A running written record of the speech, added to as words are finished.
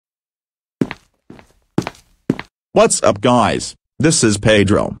What's up guys, this is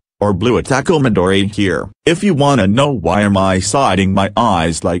Pedro, or Blue Attack here. If you wanna know why am I siding my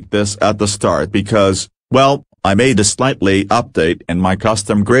eyes like this at the start, because, well, I made a slightly update in my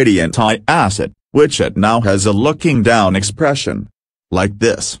custom gradient eye asset, which it now has a looking down expression. Like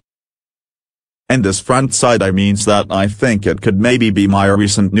this. And this front side eye means that I think it could maybe be my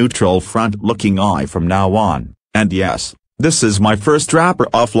recent neutral front looking eye from now on, and yes. This is my first wrapper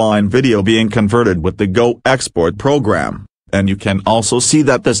offline video being converted with the GoExport program, and you can also see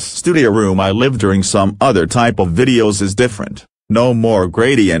that this studio room I live during some other type of videos is different. No more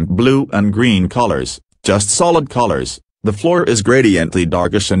gradient blue and green colors, just solid colors. The floor is gradiently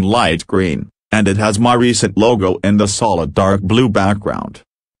darkish and light green, and it has my recent logo in the solid dark blue background.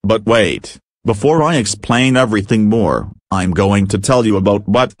 But wait, before I explain everything more, I'm going to tell you about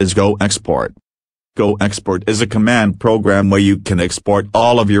what is GoExport. GoExport is a command program where you can export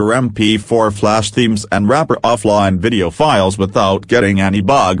all of your MP4 flash themes and wrapper offline video files without getting any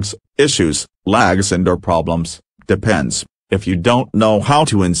bugs, issues, lags and/or problems. Depends. If you don't know how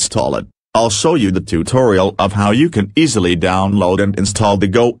to install it, I'll show you the tutorial of how you can easily download and install the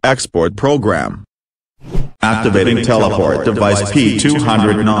GoExport program. Activating teleport device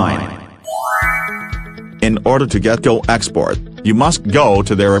P209. In order to get GoExport, you must go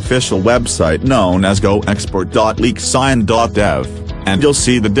to their official website known as goexport.leaksign.dev, and you'll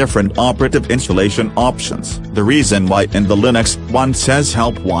see the different operative installation options. The reason why in the Linux one says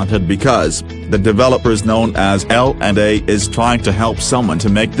help wanted because the developers known as L&A is trying to help someone to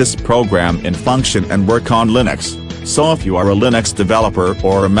make this program in function and work on Linux. So if you are a Linux developer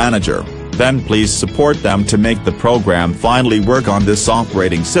or a manager, then please support them to make the program finally work on this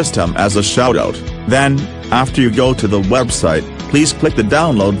operating system as a shoutout. Then, after you go to the website, please click the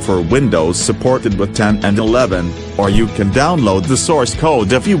download for Windows supported with 10 and 11, or you can download the source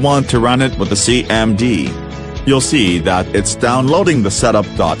code if you want to run it with the CMD. You'll see that it's downloading the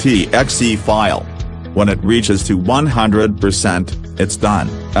setup.exe file. When it reaches to 100%, it's done.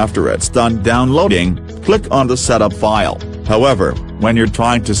 After it's done downloading, click on the setup file. However, when you're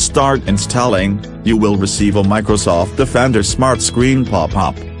trying to start installing, you will receive a Microsoft Defender Smart Screen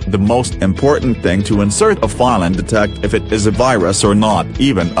pop-up. The most important thing to insert a file and detect if it is a virus or not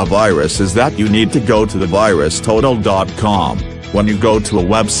even a virus is that you need to go to thevirustotal.com. When you go to a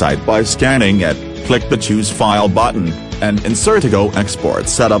website by scanning it, click the Choose File button, and insert a GoExport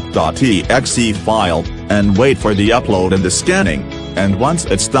setup.exe file, and wait for the upload and the scanning, and once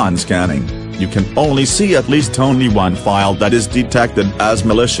it's done scanning, you can only see at least only one file that is detected as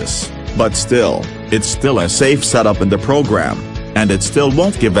malicious, but still, it's still a safe setup in the program, and it still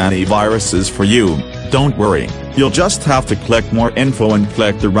won't give any viruses for you. Don't worry, you'll just have to click more info and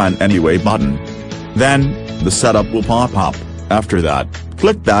click the Run Anyway button. Then, the setup will pop up. After that,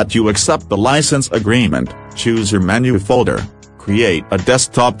 click that you accept the license agreement, choose your menu folder, create a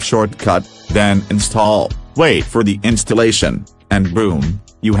desktop shortcut, then install, wait for the installation, and boom,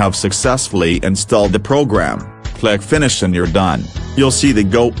 you have successfully installed the program. Click Finish and you're done. You'll see the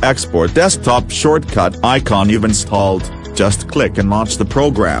GoExport desktop shortcut icon you've installed, just click and launch the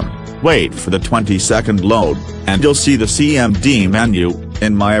program. Wait for the 20-second load, and you'll see the CMD menu.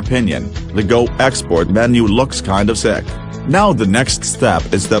 In my opinion, the GoExport menu looks kinda sick. Now the next step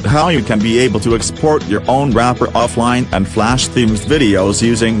is that how you can be able to export your own wrapper offline and flash themes videos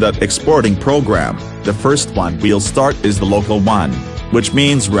using that exporting program. The first one we'll start is the local one, which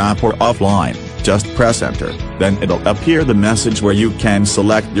means wrapper offline. Just press enter, then it'll appear the message where you can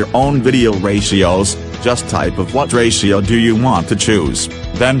select your own video ratios, just type of what ratio do you want to choose,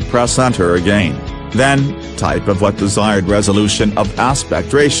 then press enter again. Then, type of what desired resolution of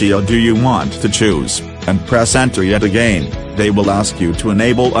aspect ratio do you want to choose, and press enter yet again. They will ask you to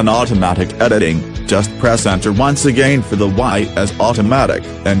enable an automatic editing, just press enter once again for the Y as automatic,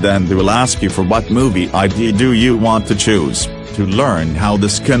 and then they will ask you for what movie ID do you want to choose. To learn how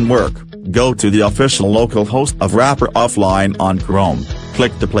this can work, go to the official local host of Wrapper Offline on Chrome,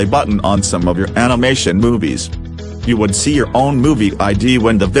 click the play button on some of your animation movies. You would see your own movie ID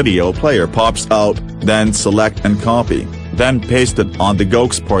when the video player pops out, then select and copy, then paste it on the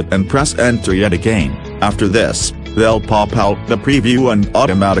GoExport and press enter yet again. After this, they'll pop out the preview and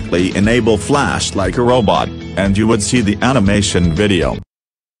automatically enable Flash like a robot, and you would see the animation video.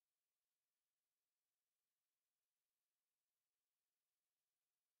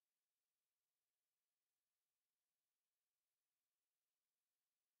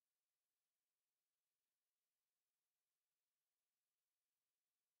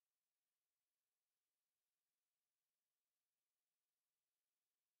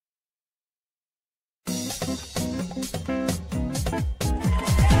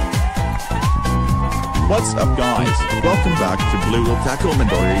 What's up guys, welcome back to Blue Tackle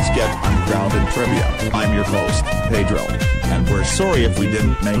Midori's Get Ungrounded Trivia. I'm your host, Pedro. And we're sorry if we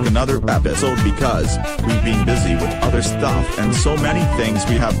didn't make another episode because we've been busy with other stuff and so many things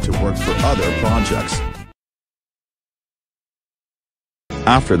we have to work for other projects.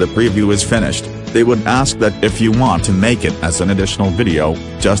 After the preview is finished, they would ask that if you want to make it as an additional video,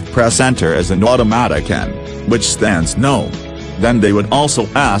 just press enter as an automatic N, which stands no. Then they would also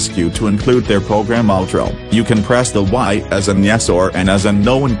ask you to include their program outro. You can press the Y as an yes or N as a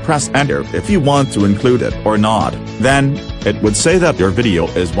no and press enter if you want to include it or not. Then, it would say that your video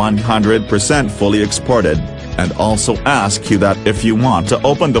is 100% fully exported, and also ask you that if you want to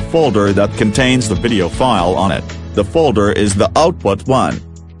open the folder that contains the video file on it, the folder is the output one.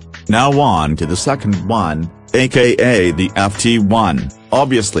 Now on to the second one, aka the FT one.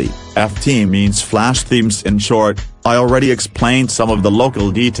 Obviously, FT means flash themes in short. I already explained some of the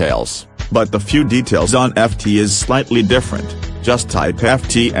local details, but the few details on FT is slightly different. Just type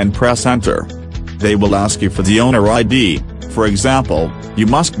FT and press enter. They will ask you for the owner ID. For example, you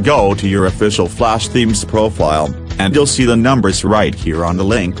must go to your official Flash Themes profile, and you'll see the numbers right here on the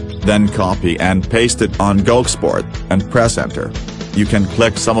link, then copy and paste it on GoExport, and press enter. You can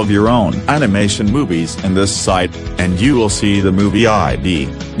click some of your own animation movies in this site, and you will see the movie ID.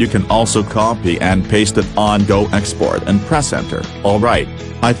 You can also copy and paste it on GoExport and press enter. Alright,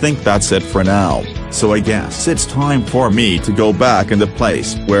 I think that's it for now, so I guess it's time for me to go back in the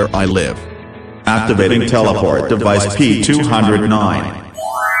place where I live. Activating teleport device P209.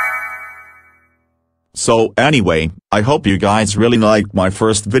 So anyway, I hope you guys really liked my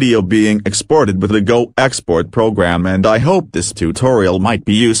first video being exported with the GoExport program, and I hope this tutorial might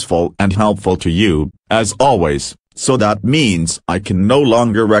be useful and helpful to you, as always, so that means I can no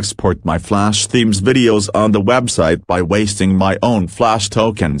longer export my Flash Themes videos on the website by wasting my own Flash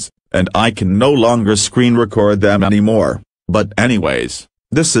tokens, and I can no longer screen record them anymore. But anyways,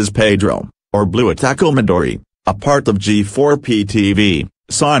 this is Pedro, or Blue Tackle Midori, a part of G4P TV,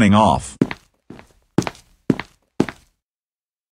 signing off.